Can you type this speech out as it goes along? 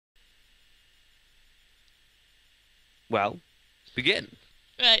Well, begin.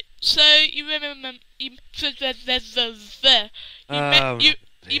 Right. So you remember Oh, you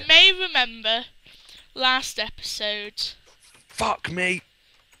dear. may remember last episode. Fuck me.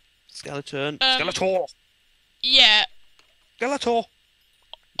 Skeleton. Um. Skeletor. Yeah, Skeletor.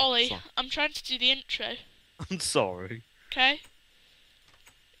 Ollie. Sorry. I'm trying to do the intro. I'm sorry. Okay.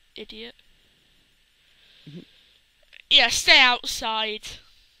 Idiot. Yeah. Stay outside.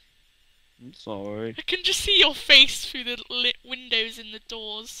 I'm sorry. I can just see your face through the lit windows in the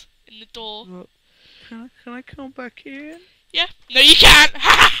doors. In the door. Look, can I come back in? Yeah. No, you can't.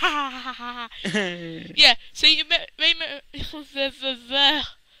 Yeah. So you may.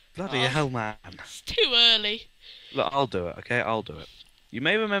 Bloody Oh, hell, man. it's too early. Look, I'll do it, okay? I'll do it. You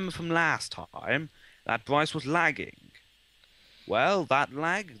may remember from last time that Bryce was lagging. Well, that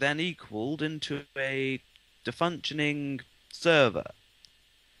lag then equaled into a defunctioning server.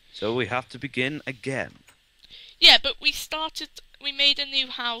 So we have to begin again. Yeah, but we made a new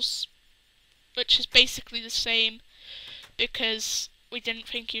house, which is basically the same, because we didn't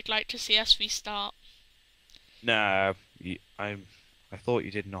think you'd like to see us restart. No, I thought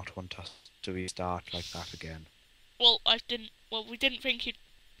you did not want us to restart like that again. Well, we didn't think you'd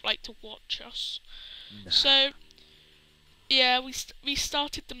like to watch us. No. So, yeah, we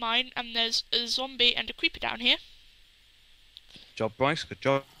restarted the mine, and there's a zombie and a creeper down here. Job, Bryce. Good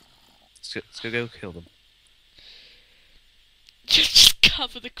job. Let's go kill them. Just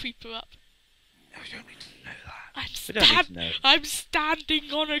cover the creeper up. No, we don't need to know that. We don't need to know. I'm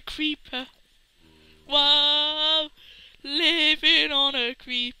standing on a creeper. Whoa, living on a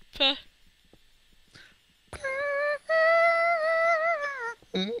creeper.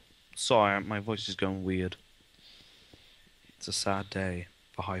 Sorry, my voice is going weird. It's a sad day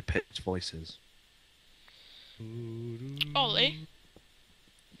for high-pitched voices. Ollie,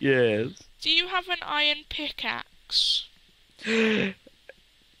 Yes. do you have an iron pickaxe? No.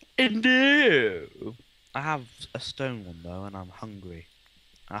 I have a stone one though, and I'm hungry.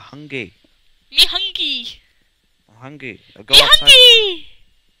 I'm hungry. Me hungry. I'm hungry. I'll go Me outside. hungry.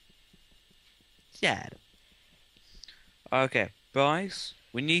 Sad. Okay, Bryce,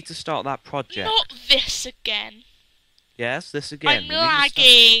 we need to start that project. Not this again. Yes, this again. I'm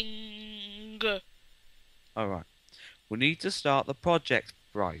lagging. Alright. We need to start the project,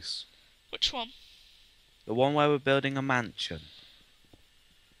 Bryce. Which one? The one where we're building a mansion.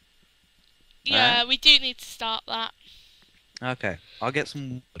 Yeah, we do need to start that. Okay, I'll get some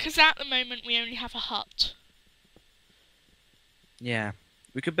wood. Because at the moment we only have a hut. Yeah.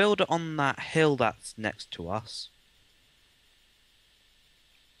 We could build it on that hill that's next to us.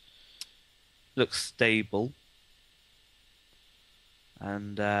 Looks stable.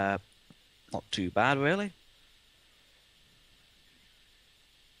 And, not too bad, really.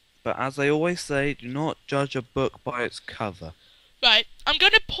 But as they always say, do not judge a book by its cover. Right, I'm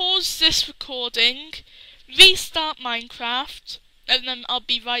going to pause this recording, restart Minecraft, and then I'll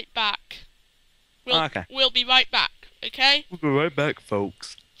be right back. Okay. We'll be right back, okay? We'll be right back,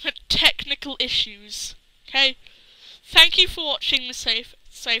 folks. Technical issues, okay? Thank you for watching the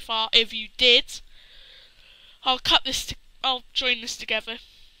so far. If you did, I'll join this together.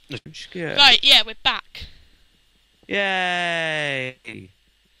 Scared. Right, yeah, we're back. Yay!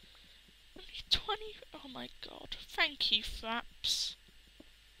 Only 20. Oh my god. Thank you, Fraps.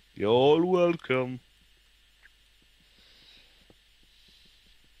 You're welcome.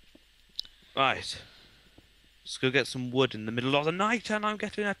 Right. Let's go get some wood in the middle of the night and I'm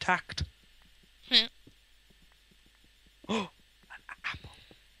getting attacked. Yeah. Oh! An apple.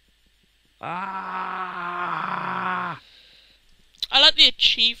 Ah! I like the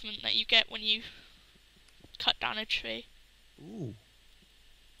achievement that you get when you cut down a tree. Ooh.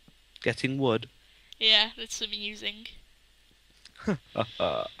 Getting wood. Yeah, that's amusing.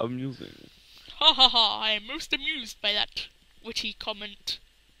 Amusing. Ha ha ha, I am most amused by that witty comment.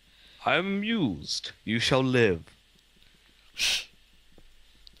 I am amused. You shall live.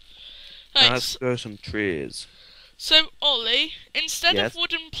 Now Right, let's grow some trees. so Ollie, instead Yes? of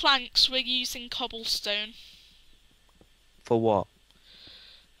wooden planks, we're using cobblestone. For what?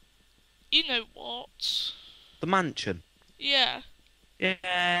 You know what? The mansion. Yeah.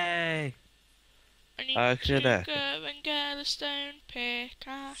 Yay! I need Okay, to there. go and get a stone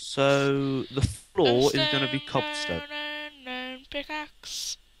pickaxe. So the floor is going to be cobblestone.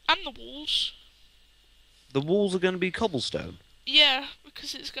 Pickaxe. And the walls. The walls are going to be cobblestone. Yeah,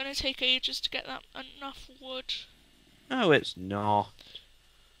 because it's going to take ages to get that enough wood. No, it's not.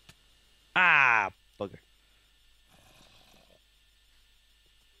 Ah, bugger.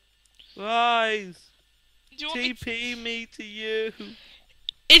 Rise! Do you want me TP me to you.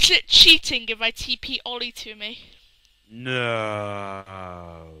 Is it cheating if I TP Ollie to me? No.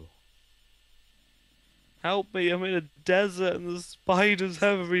 Help me, I'm in a desert and there's spiders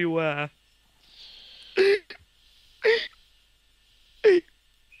everywhere.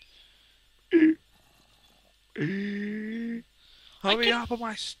 I Hurry can. up or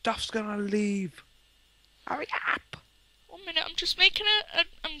my stuff's gonna leave. Hurry up. 1 minute. I'm just making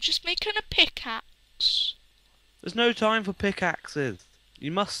a pickaxe. There's no time for pickaxes.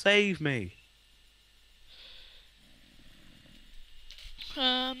 You must save me.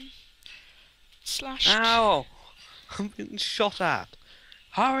 Slash Ow! I'm getting shot at.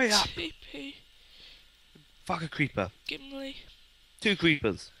 Hurry up. TP Fuck a creeper. Gimli. 2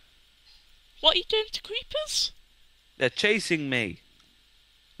 creepers. What are you doing to creepers? They're chasing me.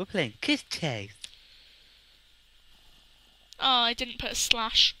 We're playing kiss chase. Oh, I didn't put a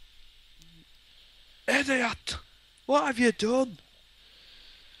slash. Idiot! What have you done?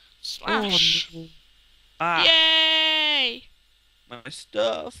 Slash. Oh, no. Ah, Yay! my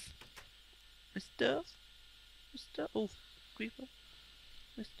stuff. My stuff. My stuff. Oh, creeper.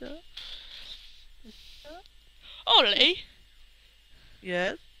 My stuff. My stuff. Ollie,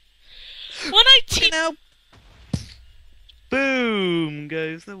 Yes. when I teach... Now, boom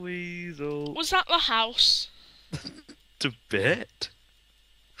goes the weasel. Was that the house? To bit.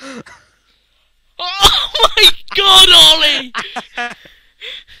 Oh my god, Ollie!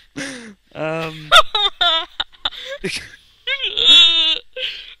 um.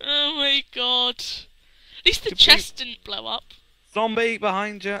 Oh my god. At least the Complete- chest didn't blow up. Zombie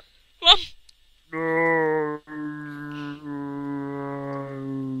behind you. Run!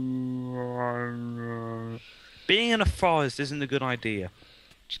 Being in a forest isn't a good idea.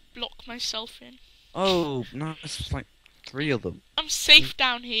 Just block myself in. Oh, no, it's like 3 of them. I'm safe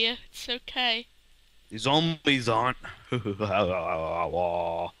down here. It's okay. The zombies aren't.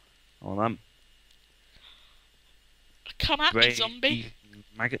 Oh, them Come at me, brain zombie.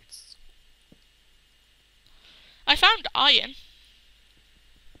 maggots. I found iron.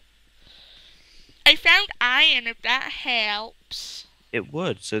 I found iron, if that helps. It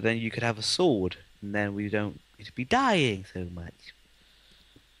would, so then you could have a sword, and then we don't need to be dying so much.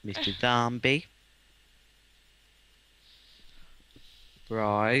 Mr. Zombie.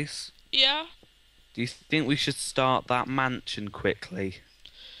 Bryce, Yeah. do you think we should start that mansion quickly?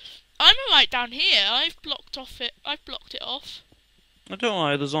 I'm right down here. I've blocked it off. I don't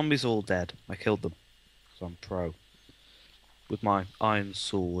know, the zombies are all dead. I killed them. So I'm pro. With my iron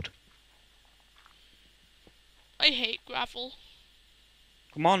sword. I hate gravel.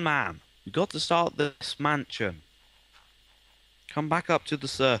 Come on, man. We got to start this mansion. Come back up to the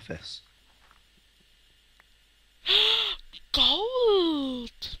surface.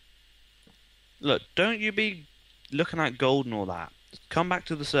 Gold! Look, don't you be looking at gold and all that. Come back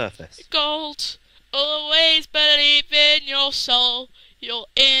to the surface. Gold! Always believe in your soul. You're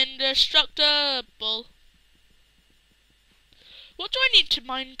indestructible. What do I need to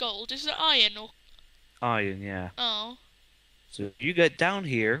mine gold? Is it iron or... Iron, yeah. Oh. So you get down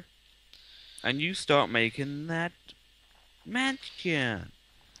here, and you start making that mansion.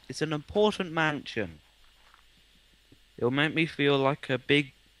 It's an important mansion. It'll make me feel like a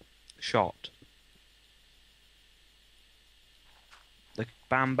big shot. Like a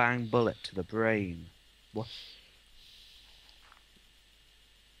bang bang bullet to the brain. What?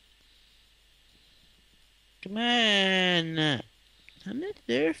 Come on! On the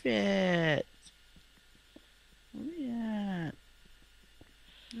surface! Oh yeah!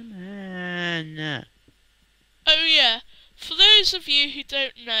 Come on! Oh yeah. For those of you who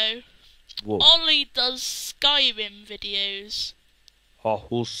don't know, Whoa. Ollie does Skyrim videos.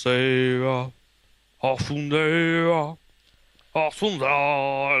 Hosea, Hafundea,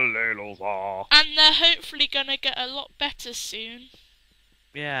 Hafundalelosa. And they're hopefully gonna get a lot better soon.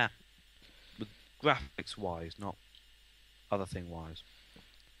 Yeah. But graphics wise, not other thing wise.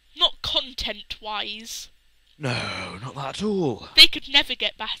 Not content-wise. No, not that at all. They could never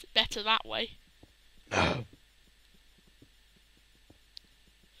get better that way. No.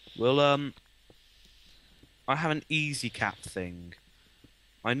 Well, I have an easy cap thing.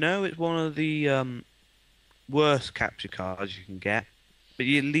 I know it's one of the worst capture cards you can get, but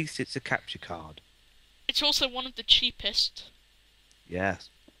at least it's a capture card. It's also one of the cheapest. Yes,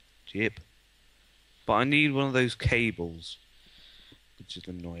 cheap. But I need one of those cables, which is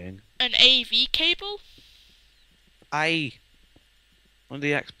annoying. An AV cable? One of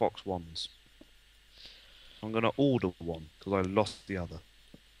the Xbox ones. I'm gonna order one because I lost the other.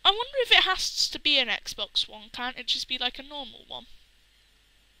 I wonder if it has to be an Xbox One. Can't it just be like a normal one?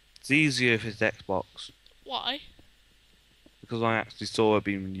 It's easier if it's Xbox Why? because I actually saw it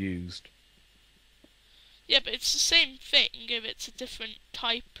being used. Yeah, but it's the same thing if it's a different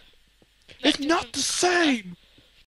type. It's not different the colour. same!